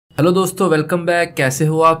Hello दोस्तों, welcome back. कैसे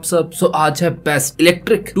हो आप सब? आज है बेस्ट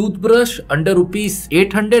इलेक्ट्रिक टूथब्रश अंडर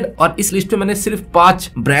 ₹800 और इस लिस्ट में मैंने सिर्फ 5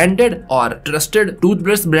 ब्रांडेड और ट्रस्टेड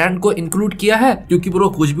टूथब्रश ब्रांड को इंक्लूड किया है, क्योंकि ब्रो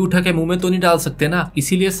कुछ भी उठा के मुंह में तो नहीं डाल सकते ना।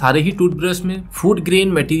 इसीलिए सारे ही टूथब्रश में फूड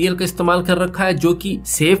ग्रेन मटेरियल का इस्तेमाल कर रखा है जो कि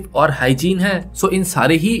सेफ और हाइजीन है। इन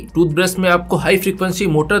सारे ही टूथब्रश में आपको हाई फ्रीक्वेंसी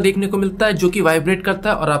मोटर देखने को मिलता है जो कि वाइब्रेट करता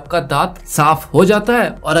है और आपका दांत साफ हो जाता है।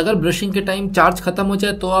 और अगर ब्रशिंग के टाइम चार्ज खत्म हो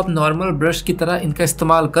जाए तो आप नॉर्मल ब्रश की तरह इनका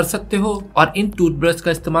इस्तेमाल कर सकते हो। और इन टूथब्रश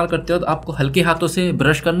का इस्तेमाल करते वक्त आपको हल्के हाथों से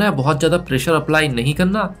ब्रश करना है, बहुत ज्यादा प्रेशर अप्लाई नहीं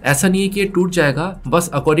करना। ऐसा नहीं है कि ये टूट जाएगा, बस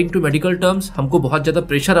अकॉर्डिंग टू मेडिकल टर्म्स हमको बहुत ज्यादा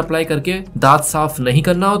प्रेशर अप्लाई करके दांत साफ नहीं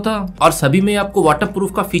करना होता। और सभी में आपको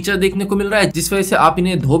वाटरप्रूफ का फीचर देखने को मिल रहा है, जिस वजह से आप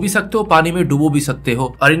इन्हें धो भी सकते हो, पानी में डुबो भी सकते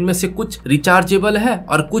हो। और इनमें से कुछ रिचार्जेबल है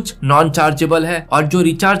और कुछ नॉन चार्जेबल है। और जो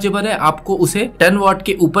रिचार्जेबल है आपको उसे 10 वाट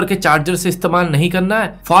के ऊपर के चार्जर से इस्तेमाल नहीं करना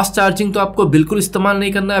है। फास्ट चार्जिंग तो आपको बिल्कुल इस्तेमाल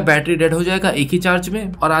नहीं करना है, बैटरी डेड हो जाएगा एक ही चार्ज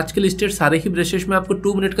में। और आज के लिस्टेड सारे ही ब्रशेस में आपको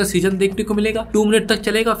 2 मिनट का सीजन देखने को मिलेगा। 2 मिनट तक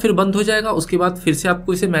चलेगा, फिर बंद हो जाएगा। उसके बाद फिर से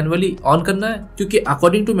आपको इसे मैनुअली ऑन करना है, क्योंकि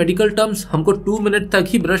अकॉर्डिंग टू मेडिकल टर्म्स हमको 2 मिनट तक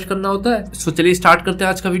ही ब्रश करना होता है। चलिए स्टार्ट करते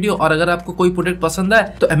हैं आज का वीडियो। और अगर आपको कोई प्रोडक्ट पसंद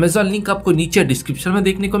आए तो अमेजॉन लिंक आपको नीचे डिस्क्रिप्शन में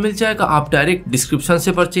देखने को मिल जाएगा, आप डायरेक्ट डिस्क्रिप्शन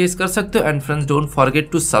से परचेज कर सकते हो। And friends, don't forget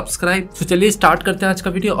to subscribe. चलिए स्टार्ट करते हैं आज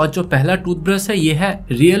का वीडियो। और जो पहला टूथब्रश है ये है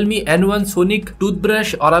Realme N1 सोनिक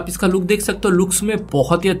टूथब्रश। और आप इसका लुक देख सकते हो, लुक्स में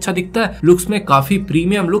बहुत ही अच्छा दिखता है। लुक्स में काफी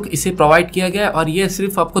प्रीमियम लुक इसे प्रोवाइड किया गया है। और ये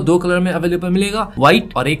सिर्फ आपको 2 कलर में अवेलेबल मिलेगा,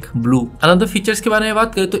 व्हाइट और एक ब्लू। अनदर फीचर्स के बारे में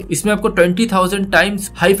बात करें तो इसमें आपको 20,000 times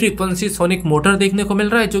high frequency sonic motor देखने को मिल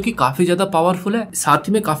रहा है, जो कि काफी ज्यादा पावरफुल है। साथ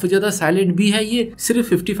ही में काफी ज्यादा साइलेंट भी है। ये सिर्फ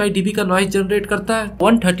 55 dB का नॉइज जनरेट करता है।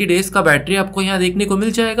 130 डेज का बैटरी आपको यहाँ देखने को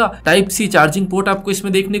मिल जाएगा। टाइप सी चार्जिंग पोर्ट आपको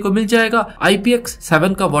इसमें देखने को मिल जाएगा।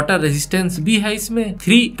 IPX7 का वाटर रेजिस्टेंस भी है इसमें।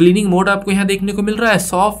 3 क्लीनिंग मोड आपको यहाँ देखने को मिल रहा है,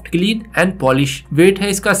 soft, clean and polish. Wait है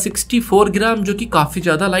इसका 64 ग्राम, जो कि काफी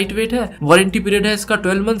ज्यादा लाइट वेट है। वारंटी पीरियड है इसका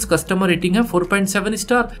 12 मंथ्स। कस्टमर रेटिंग है 4.7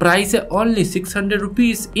 स्टार। प्राइस है ओनली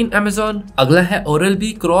 ₹600 इन अमेजोन। अगला है oral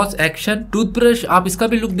B cross action toothbrush. आप इसका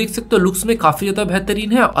भी लुक देख सकते हो, लुक्स में काफी ज्यादा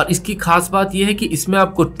बेहतरीन है। और इसकी खास बात यह है कि इसमें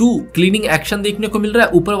आपको 2 क्लीनिंग एक्शन देखने को मिल रहा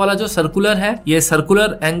है। ऊपर वाला जो सर्कुलर है, ये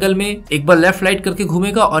सर्कुलर एंगल में एक बार लेफ्ट राइट करके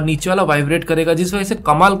घूमेगा और नीचे वाला वाइब्रेट करेगा, जिस वजह से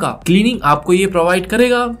कमाल का क्लीनिंग आपको ये प्रोवाइड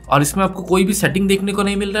करेगा। और इसमें आपको कोई भी सेटिंग देखने को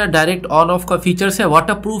नहीं मिल रहा है, डायरेक्ट ऑन ऑफ का फीचर्स है।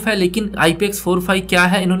 वाटर प्रूफ है, लेकिन IPX45 क्या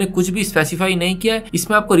है इन्होंने कुछ भी स्पेसिफाई नहीं किया है।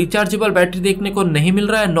 इसमें आपको रिचार्जेबल बैटरी देखने को नहीं मिल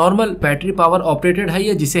रहा है। नॉर्मल बैटरी पावर ऑपरेटेड है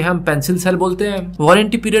ये, जिसे हम पेंसिल सेल बोलते हैं।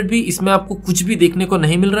 वारंटी पीरियड भी इसमें आपको कुछ भी देखने को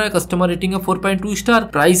नहीं मिल रहा है। कस्टमर रेटिंग है 4.2 स्टार।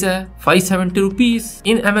 प्राइस है ₹570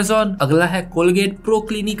 इन अमेजोन। अगला है कोलगेट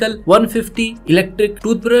ProClinical 150 इलेक्ट्रिक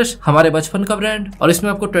टूथब्रश, हमारे बचपन का ब्रांड। और इसमें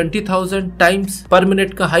आपको 20,000 टाइम्स पर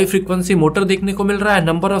मिनट का हाई फ्रीक्वेंसी मोटर देखने को मिल रहा है।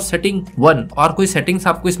 Number of setting 1। और कोई सेटिंग्स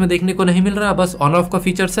आपको इसमें देखने को नहीं मिल रहा है, बस ऑन ऑफ का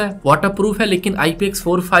फीचर्स है। वाटर प्रूफ है, लेकिन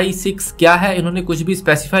IPX456 क्या है इन्होंने कुछ भी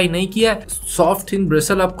स्पेसिफाई नहीं किया है। सॉफ्ट थिन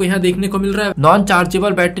ब्रिसल आपको यहाँ देखने को मिल रहा है। नॉन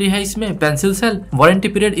चार्जेबल बैटरी है इसमें, पेंसिल सेल। वारंटी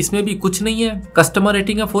पीरियड इसमें भी कुछ नहीं है। कस्टमर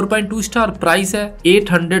रेटिंग है 4.2 स्टार। प्राइस है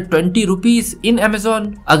 ₹820 इन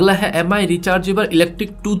अमेजोन। अगला है MI रिचार्जेबल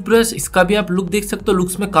इलेक्ट्रिक टूथब्रश। इसका भी आप लुक देख सकते हो,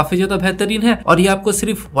 लुक्स में काफी ज्यादा बेहतरीन है। और ये आपको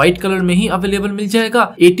सिर्फ व्हाइट कलर में ही अवेलेबल मिल जाएगा।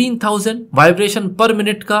 18,000 वाइब्रेशन पर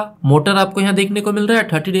मिनट का मोटर आपको यहाँ देखने को मिल रहा है।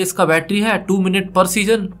 30 डेज का बैटरी है, 2 मिनट पर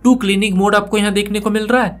सीजन। 2 क्लीनिंग मोड आपको यहाँ देखने को मिल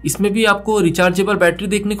रहा है। इसमें भी आपको रिचार्जेबल बैटरी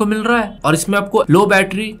देखने को मिल रहा है। और इसमें आपको लो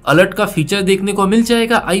बैटरी अलर्ट का फीचर देखने को मिल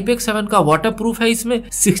जाएगा। IPX7 का वाटर प्रूफ है। इसमें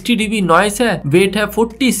 60 dB नॉइस है। वेट है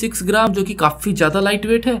 46 ग्राम, जो कि काफी ज्यादा लाइट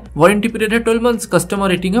वेट है। वारंटी पीरियड है 12 मंथ्स। कस्टमर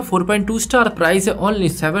रेटिंग है 4.2 स्टार। प्राइस है ओनली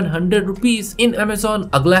 ₹700 इन अमेजोन।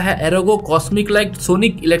 अगला है एरोगो cosmic light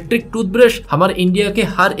sonic electric toothbrush. हमारे इंडिया के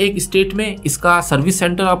हर एक स्टेट में इसका सर्विस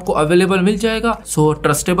सेंटर आपको अवेलेबल मिल जाएगा।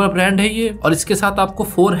 ट्रस्टेबल ब्रांड है ये। और इसके साथ आपको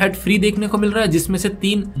 4 हेड फ्री देखने को मिल रहा है, जिसमें से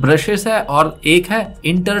 3 ब्रशेस है और एक है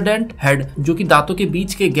इंटरडेंट हेड, जो कि दांतों के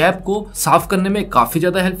बीच के गैप को साफ करने में काफी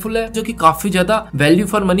ज्यादा हेल्पफुल है, जो कि काफी ज्यादा वैल्यू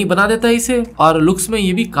फॉर मनी बना देता है इसे। और लुक्स में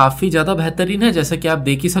ये भी काफी ज्यादा बेहतरीन है, जैसा कि आप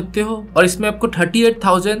देख ही सकते हो। और इसमें आपको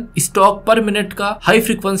 38,000 स्टॉक पर मिनट का हाई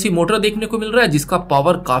फ्रीक्वेंसी मोटर देखने को मिल रहा है, जिसका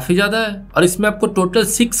पावर काफी ज्यादा है। और इसमें आपको टोटल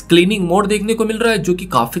 6 क्लीनिंग मोड देखने को मिल रहा है, जो कि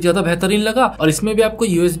काफी ज्यादा बेहतरीन लगा। और इसमें भी आपको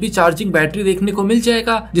USB चार्जिंग बैटरी देखने को मिल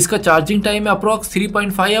जाएगा, जिसका चार्जिंग टाइम है अप्रॉक्स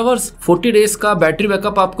 3.5 आवर्स। 40 डेज का बैटरी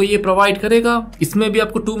बैकअप आपको ये प्रोवाइड करेगा। इसमें भी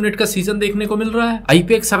आपको 2 मिनट का सीजन देखने को मिल रहा है।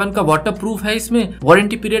 IPX7 का वाटर प्रूफ है इसमें।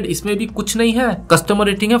 वारंटी पीरियड इसमें भी कुछ नहीं है। कस्टमर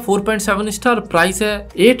रेटिंग है 4.7 स्टार। प्राइस है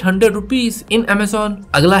 ₹800 इन अमेजोन।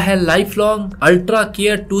 अगला है life long ultra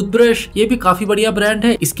care toothbrush. ये भी काफी बढ़िया ब्रांड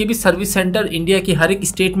है। इसके भी सर्विस सेंटर इंडिया की हर एक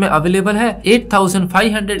स्टेट में अवेलेबल है।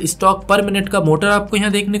 8500 स्टॉक पर मिनट का मोटर आपको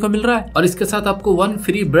यहाँ देखने को मिल रहा है। और इसके साथ आपको 1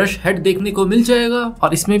 फ्री ब्रश हेड देखने को मिल जाएगा।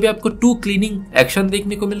 और इसमें भी आपको 2 क्लीनिंग एक्शन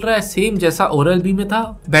देखने को मिल रहा है, सेम जैसा ओरल ओरल बी में था।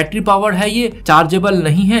 बैटरी पावर है ये, चार्जेबल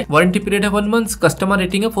नहीं है, वारंटी पीरियड है 1 मंथ, कस्टमर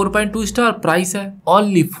रेटिंग है 4.2 स्टार, प्राइस है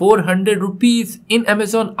ओनली 400 रुपीज इन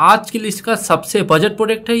अमेजोन। आज की लिस्ट का सबसे बजट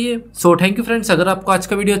प्रोडक्ट है ये। सो थैंक यू फ्रेंड्स, अगर आपको आज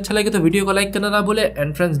का वीडियो अच्छा लगे तो वीडियो को लाइक करना ना भूले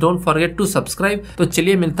and friends don't forget to subscribe. तो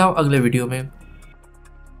चलिए मिलता हूँ अगले वीडियो में।